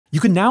You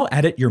can now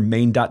edit your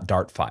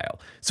main.dart file.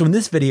 So in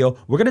this video,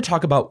 we're going to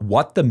talk about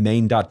what the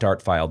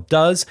main.dart file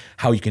does,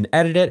 how you can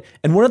edit it,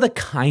 and what are the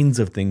kinds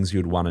of things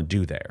you'd want to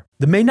do there.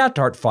 The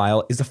main.dart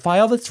file is a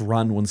file that's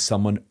run when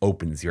someone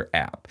opens your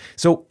app.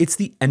 So it's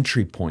the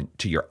entry point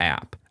to your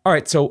app. All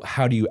right, so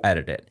how do you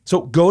edit it?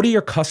 So go to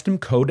your custom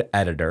code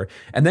editor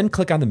and then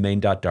click on the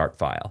main.dart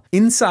file.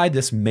 Inside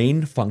this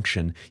main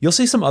function, you'll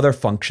see some other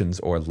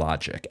functions or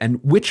logic,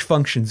 and which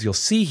functions you'll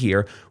see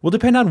here will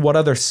depend on what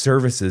other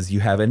services you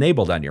have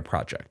enabled on your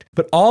project.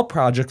 But all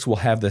projects will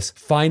have this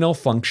final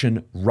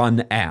function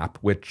run app,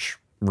 which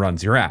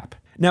runs your app.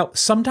 Now,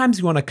 sometimes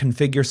you want to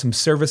configure some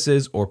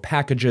services or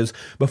packages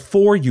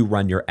before you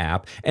run your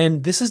app,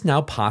 and this is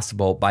now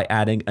possible by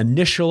adding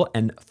initial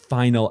and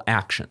final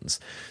actions.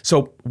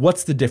 So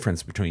what's the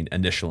difference between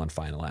initial and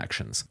final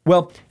actions?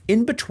 Well,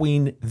 in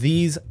between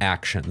these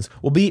actions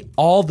will be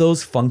all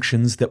those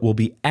functions that will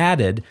be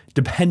added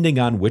depending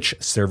on which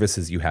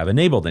services you have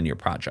enabled in your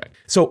project.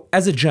 So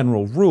as a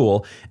general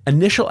rule,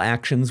 initial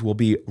actions will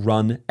be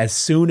run as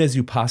soon as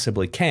you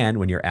possibly can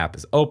when your app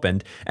is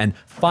opened, and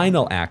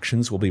final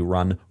actions will be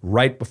run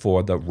right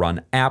before the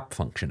run app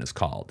function is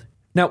called.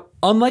 Now,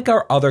 unlike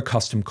our other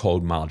custom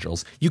code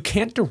modules, you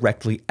can't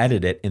directly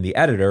edit it in the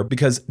editor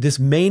because this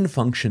main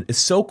function is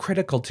so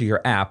critical to your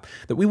app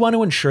that we want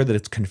to ensure that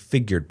it's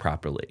configured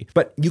properly.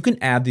 But you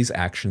can add these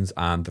actions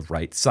on the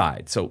right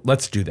side. So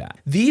let's do that.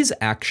 These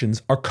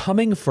actions are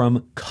coming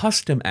from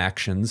custom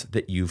actions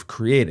that you've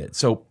created.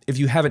 So if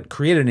you haven't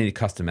created any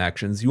custom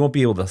actions, you won't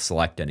be able to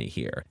select any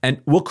here.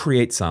 And we'll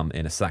create some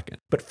in a second.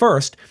 But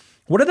first,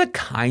 what are the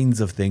kinds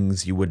of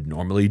things you would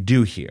normally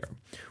do here?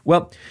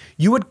 Well,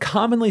 you would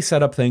commonly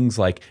set up things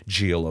like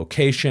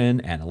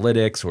geolocation,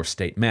 analytics, or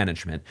state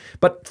management,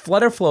 but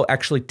FlutterFlow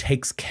actually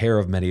takes care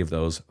of many of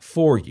those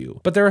for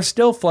you. But there are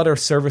still Flutter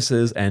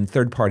services and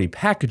third-party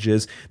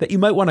packages that you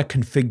might want to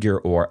configure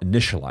or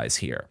initialize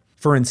here.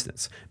 For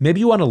instance, maybe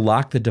you want to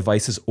lock the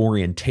device's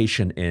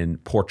orientation in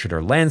portrait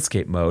or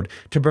landscape mode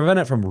to prevent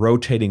it from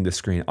rotating the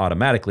screen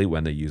automatically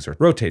when the user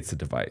rotates the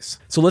device.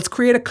 So let's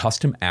create a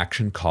custom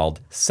action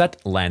called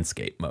Set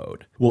Landscape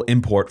Mode. We'll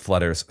import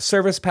Flutter's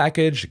service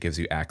package. It gives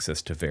you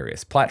access to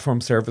various platform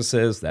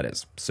services, that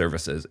is,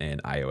 services in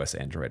iOS,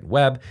 Android, and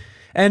web,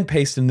 and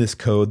paste in this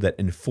code that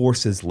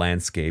enforces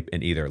landscape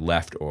in either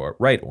left or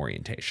right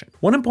orientation.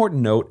 One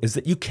important note is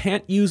that you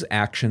can't use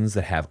actions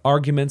that have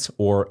arguments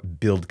or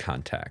build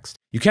context.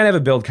 You can't have a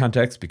build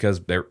context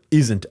because there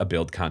isn't a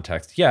build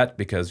context yet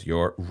because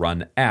your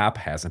run app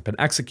hasn't been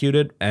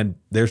executed and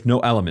there's no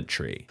element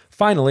tree.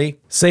 Finally,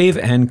 save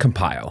and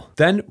compile.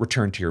 Then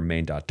return to your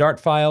main.dart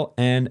file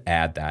and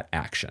add that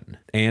action.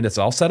 And it's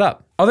all set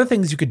up. Other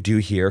things you could do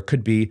here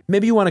could be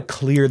maybe you want to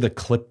clear the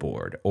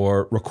clipboard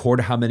or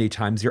record how many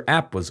times your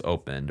app was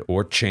opened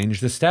or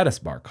change the status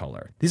bar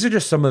color. These are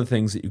just some of the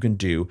things that you can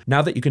do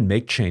now that you can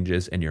make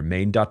changes in your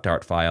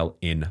main.dart file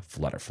in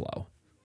FlutterFlow.